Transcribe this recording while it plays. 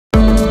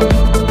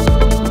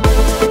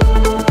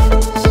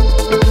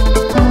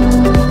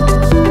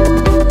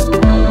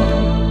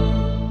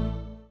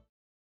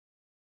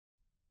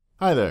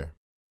Hi there.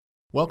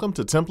 Welcome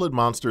to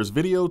TemplateMonster's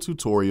video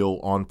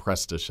tutorial on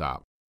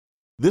PrestaShop.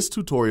 This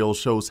tutorial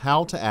shows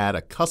how to add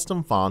a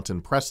custom font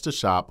in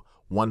PrestaShop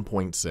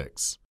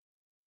 1.6.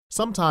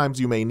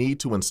 Sometimes you may need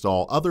to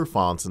install other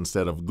fonts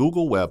instead of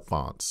Google Web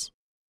Fonts.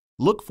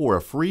 Look for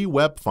a free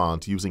web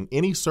font using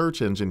any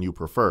search engine you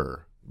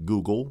prefer,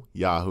 Google,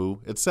 Yahoo,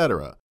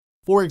 etc.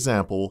 For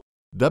example,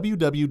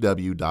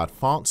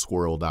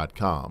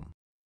 www.fontsquirrel.com.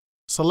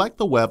 Select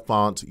the web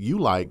font you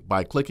like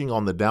by clicking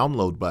on the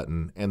download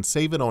button and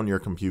save it on your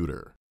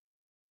computer.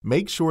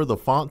 Make sure the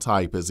font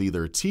type is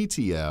either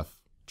TTF,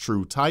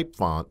 True Type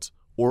Font,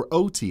 or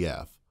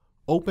OTF,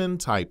 Open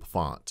Type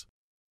Font.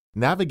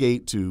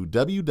 Navigate to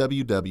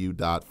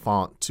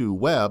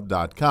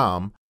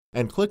www.font2web.com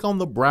and click on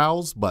the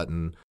Browse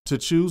button to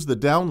choose the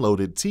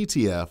downloaded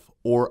TTF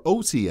or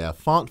OTF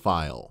font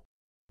file.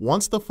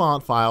 Once the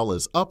font file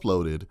is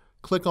uploaded,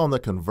 click on the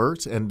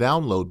Convert and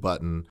Download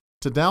button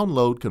to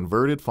download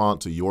converted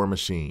font to your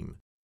machine.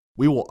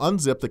 We will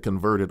unzip the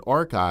converted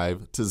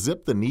archive to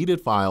zip the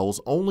needed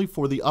files only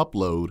for the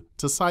upload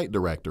to site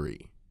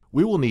directory.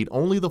 We will need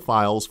only the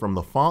files from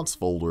the fonts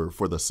folder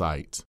for the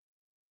site.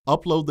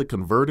 Upload the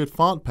converted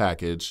font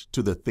package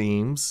to the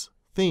Themes,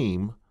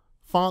 Theme,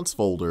 Fonts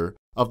folder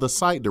of the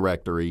site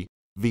directory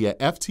via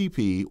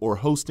FTP or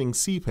hosting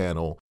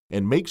cPanel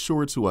and make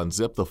sure to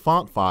unzip the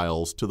font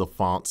files to the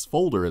Fonts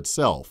folder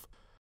itself.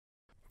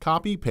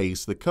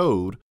 Copy-paste the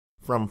code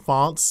from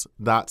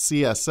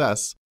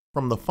fonts.css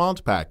from the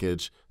font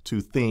package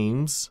to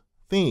themes,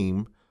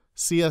 theme,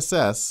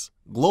 CSS,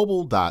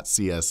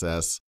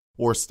 global.css,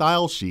 or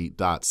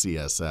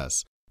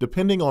stylesheet.css,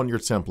 depending on your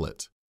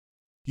template.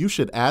 You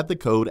should add the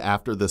code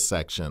after this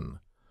section.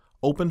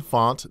 Open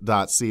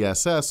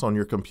font.css on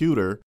your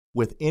computer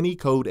with any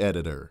code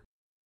editor.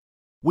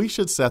 We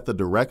should set the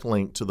direct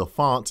link to the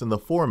font in the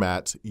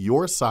format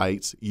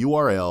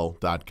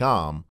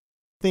yoursiteurl.com,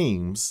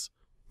 themes,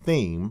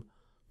 theme,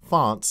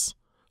 fonts,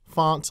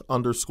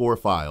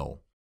 font_file.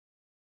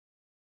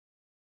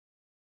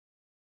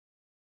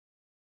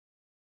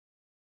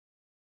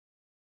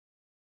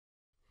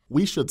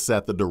 We should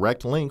set the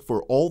direct link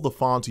for all the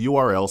font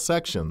URL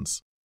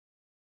sections.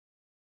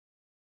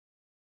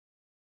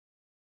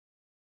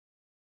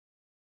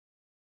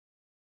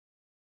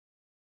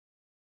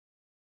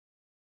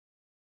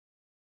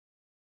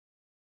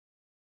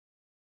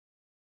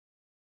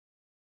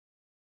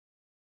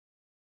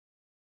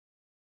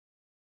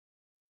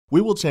 We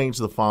will change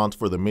the font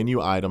for the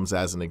menu items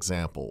as an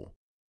example.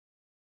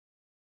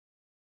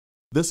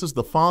 This is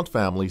the font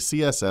family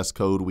CSS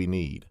code we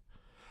need,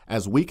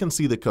 as we can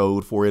see the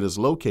code for it is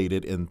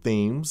located in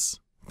Themes,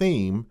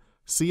 Theme,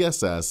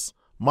 CSS,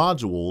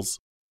 Modules,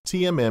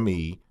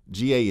 TMME,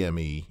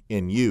 GAME,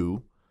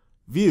 NU,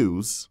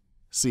 Views,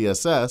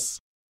 CSS,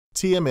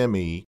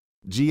 TMME,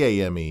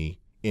 GAME,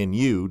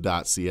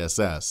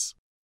 NU.CSS.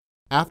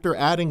 After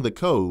adding the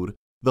code,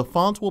 the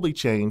font will be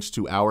changed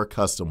to our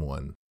custom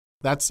one.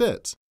 That's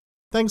it.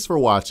 Thanks for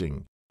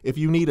watching. If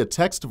you need a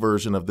text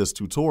version of this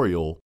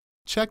tutorial,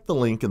 check the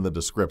link in the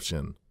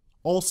description.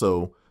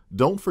 Also,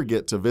 don't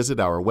forget to visit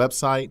our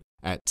website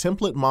at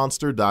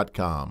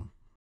TemplateMonster.com.